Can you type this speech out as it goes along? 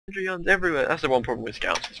Sentry guns everywhere. That's the one problem with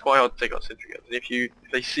scouts. It's quite hard to take out sentry guns. And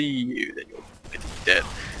if they see you, then you're dead.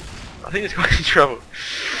 I think it's quite in trouble.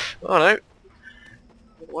 Oh no.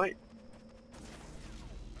 Wait.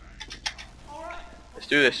 Let's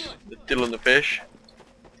do this. The Dylan the fish.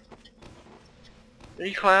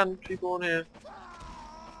 Any clan people on here?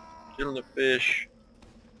 Dylan the fish.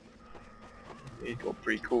 He's got a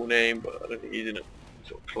pretty cool name, but I don't think he's in a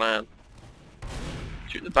sort of clan.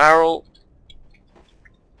 Shoot the barrel.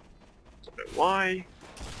 Don't know why.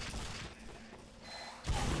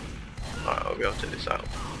 Alright, I'll be able to take this out.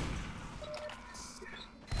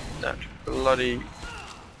 That bloody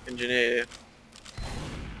engineer.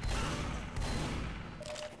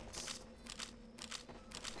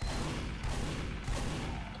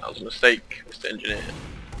 That was a mistake, Mr. Engineer.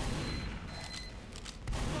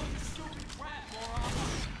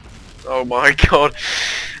 Oh my god.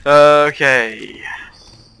 Okay.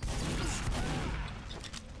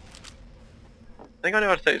 I think I know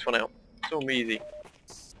how to take this one out. It's all easy.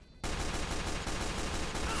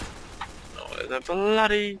 Oh, there's a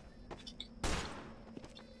bloody...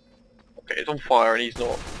 Okay, it's on fire and he's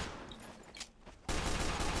not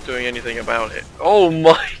doing anything about it. Oh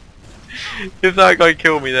my... If that guy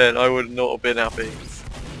killed me then, I would not have been happy.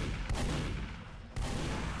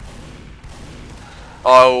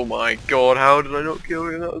 Oh my god, how did I not kill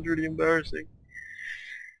him? That was really embarrassing.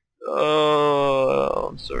 Oh,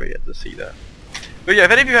 I'm sorry you had to see that. But yeah,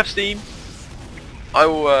 if any of you have Steam, I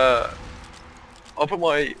will, I'll put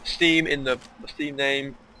my Steam in the Steam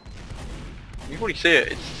name. You can already see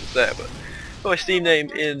it, it's there, but put my Steam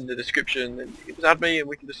name in the description and you can just add me and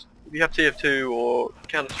we can just, if you have TF2 or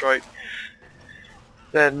Counter-Strike,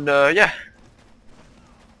 then yeah,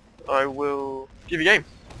 I will give you a game.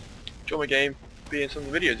 Join my game, be in some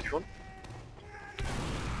of the videos if you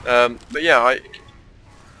want. But yeah, I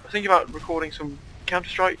think about recording some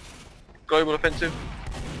Counter-Strike Global Offensive.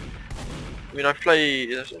 I mean, I've played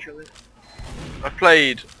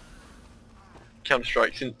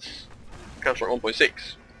Counter-Strike since Counter-Strike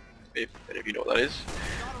 1.6, if any of you know what that is.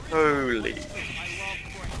 Holy,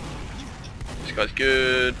 this guy's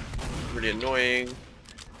good, really annoying.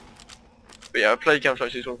 But yeah, I played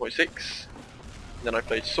Counter-Strike since 1.6, then I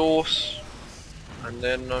played Source, and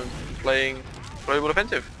then I'm playing Global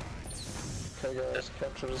Offensive. Okay guys,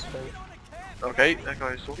 capture this thing. Okay, that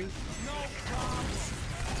guy is talking.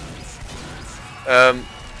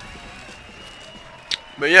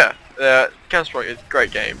 But yeah, Counter-Strike is a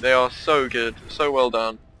great game. They are so good, so well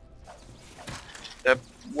done. They're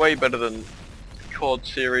way better than COD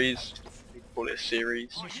series. You can call it a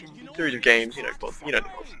series. Series of games, you know, COD. You know the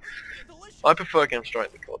COD. I prefer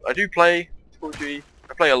Counter-Strike than COD. I do play Call of Duty.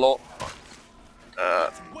 I play a lot.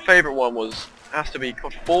 Favourite one has to be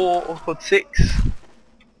COD 4 or COD 6.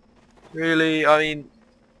 Really, I mean,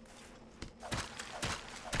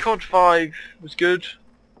 COD 5 was good.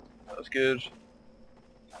 That was good.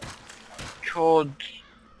 COD,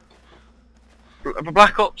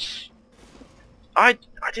 Black Ops. I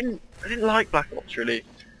didn't like Black Ops really.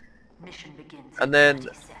 And then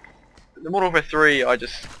the Modern Warfare 3,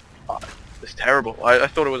 it's terrible. I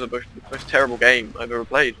thought it was the most terrible game I've ever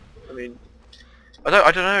played. I mean,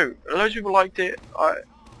 I don't know. Loads of people liked it.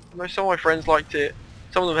 Some of my friends liked it.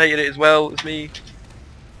 Some of them hated it as well as me.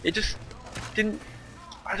 It just didn't.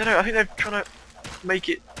 I don't know. I think they're trying to make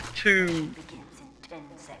it too.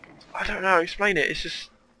 I don't know. Explain it. It's just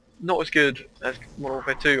not as good as Modern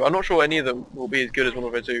Warfare 2. I'm not sure any of them will be as good as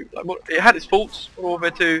Modern Warfare 2. Like, it had its faults, Modern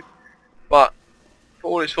Warfare 2, but for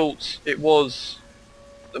all its faults, it was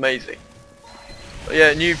amazing. But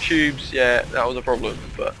yeah, noob tubes. Yeah, that was a problem.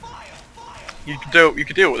 But you could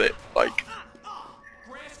deal with it. Like,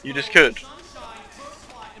 you just could.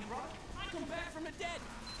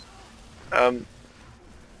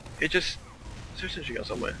 It just... There's a sentry gun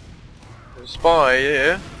somewhere. There's a spy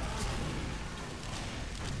here.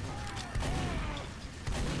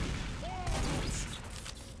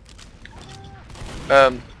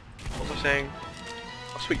 What was I saying?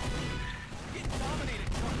 Oh, sweet.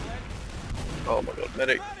 Oh my god,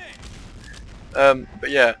 medic.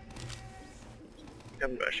 But yeah. We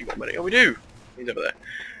haven't actually got medic. Oh, we do! He's over there.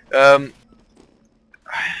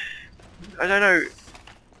 I don't know.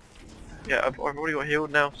 Yeah, I've already got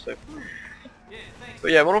healed now, so.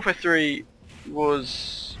 But yeah, Modern Warfare 3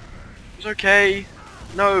 was okay.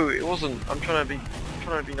 No, it wasn't. I'm trying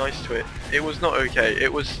to be nice to it. It was not okay.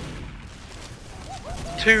 It was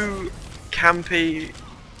too campy.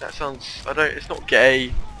 That sounds. It's not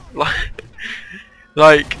gay.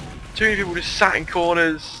 Like too many people just sat in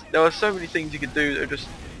corners. There were so many things you could do that would just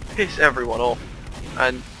piss everyone off,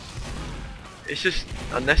 and it's just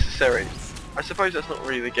unnecessary. I suppose that's not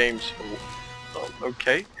really the game's fault. Oh,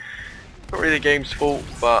 okay. Not really the game's fault,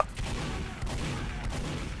 but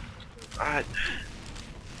I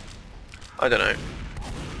don't know. It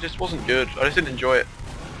just wasn't good. I just didn't enjoy it.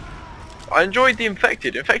 I enjoyed the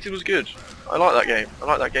Infected. Infected was good. I like that game. I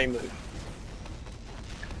like that game mode.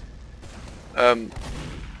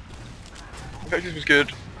 Infected was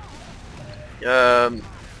good.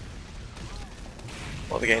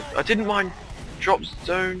 What other games? I didn't mind Drop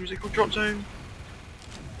Zone. Was it called Drop Zone?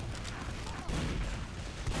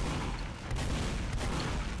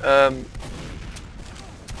 I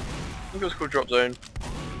think it was called Drop Zone.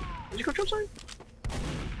 Was it called Drop Zone?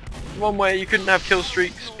 One where you couldn't have kill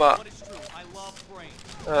streaks, but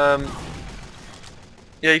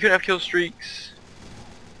yeah, you couldn't have kill streaks,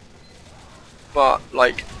 but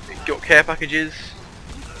like you got care packages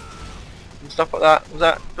and stuff like that. Was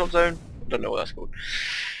that Drop Zone? I don't know what that's called.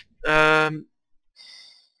 Was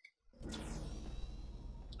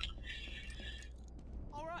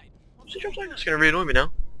it Drop Zone? That's gonna really annoy me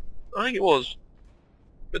now. I think it was,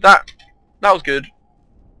 but that was good.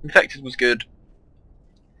 Infected was good.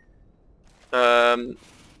 Other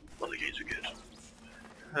games were good.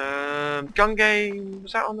 Gun game,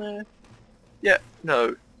 was that on there? Yeah,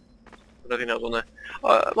 no. I don't think that was on there.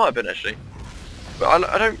 It might have been actually. But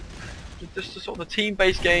I don't, just the sort of the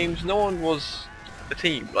team-based games, no one was a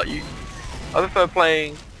team. Like I prefer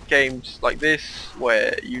playing games like this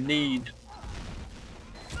where you need,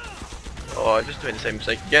 oh, I'm just doing the same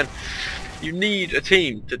mistake again. You need a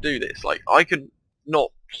team to do this. Like I could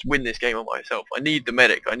not just win this game on myself. I need the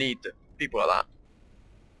medic, I need the people like that.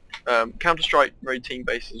 Counter-Strike very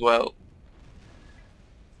team-based as well.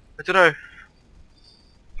 I don't know.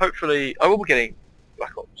 Hopefully, I will be getting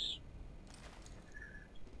Black Ops.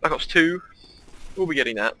 Black Ops 2. We'll be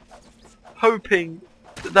getting that. Hoping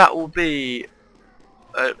that that will be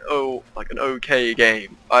an okay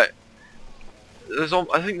game. I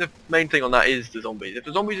think the main thing on that is the zombies. If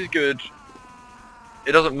the zombies is good,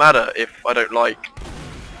 it doesn't matter if I don't like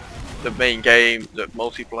the main game, the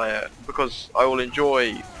multiplayer, because I will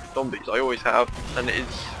enjoy zombies. I always have, and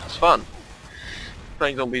it's fun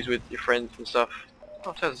playing zombies with your friends and stuff.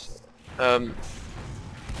 Oh, Tez. But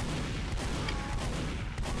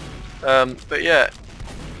yeah,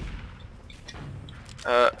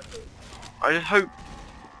 I just hope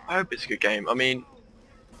it's a good game. I mean,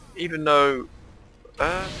 even though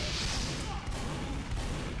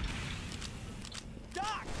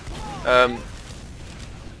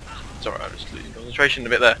sorry, I'm just losing concentration a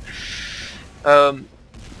bit there.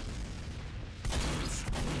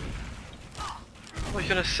 What was I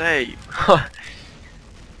gonna say?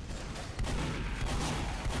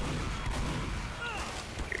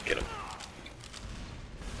 Get him.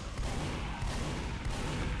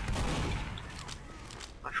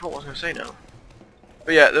 I forgot what I was gonna say now.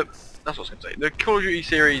 But yeah, that's what I was gonna say. The Call of Duty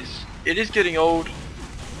series, it is getting old.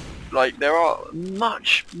 Like there are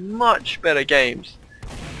much better games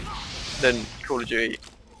than Call of Duty.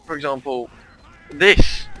 For example,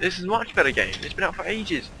 this is a much better game. It's been out for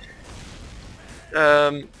ages.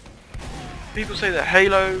 People say that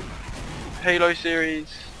Halo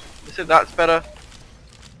series, they said that's better.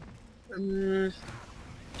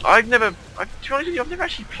 I've never, to be honest with you, I've never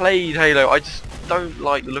actually played Halo. I just don't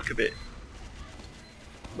like the look of it.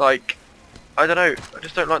 Like, I don't know. I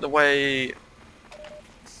just don't like the way.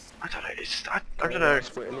 I don't know. It's I don't know.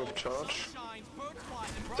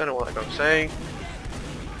 Don't know what that guy's saying.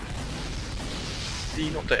 Is he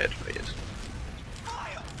not dead? He is.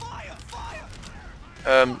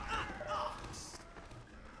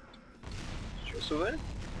 You're still there?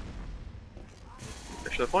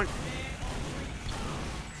 Push to the point.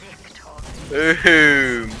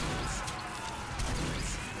 Boom!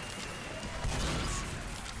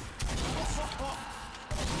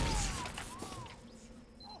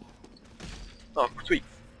 Oh, sweet.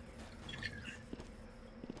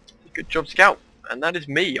 Good job, Scout. And that is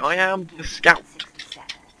me. I am the Scout.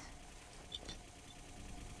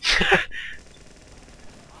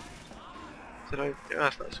 Did I? Yeah,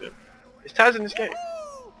 that's nice of him. Is Taz in this game?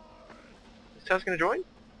 Is Taz gonna join?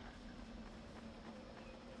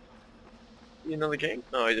 In another game?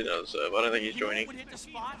 No, he didn't know the server. I don't think he's joining. It's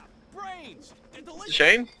a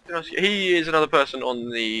shame. He is another person on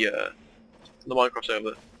the Minecraft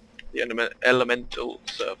server, the Elemental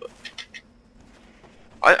server.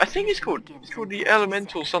 I think it's called the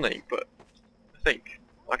Elemental something, but I think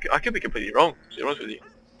I could be completely wrong. To be honest with you.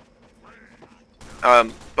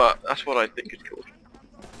 But that's what I think it's called.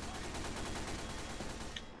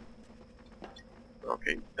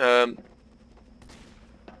 Okay. Don't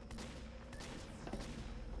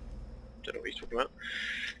know what he's talking about.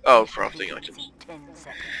 Oh, crafting items.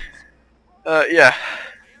 Yeah.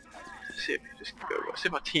 Let's see if just go. Let's see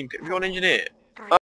if our team can. We got an engineer.